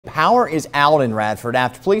Power is out in Radford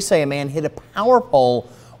after police say a man hit a power pole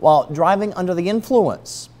while driving under the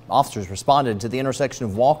influence. Officers responded to the intersection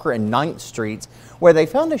of Walker and 9th Streets, where they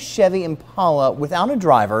found a Chevy Impala without a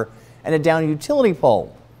driver and a downed utility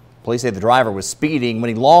pole. Police say the driver was speeding when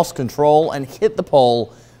he lost control and hit the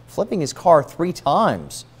pole, flipping his car 3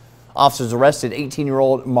 times. Officers arrested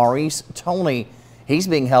 18-year-old Maurice Toney. He's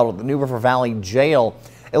being held at the New River Valley Jail.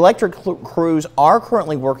 Electric crews are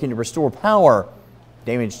currently working to restore power.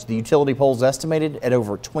 Damage to the utility pole is estimated at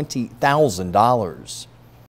over $20,000.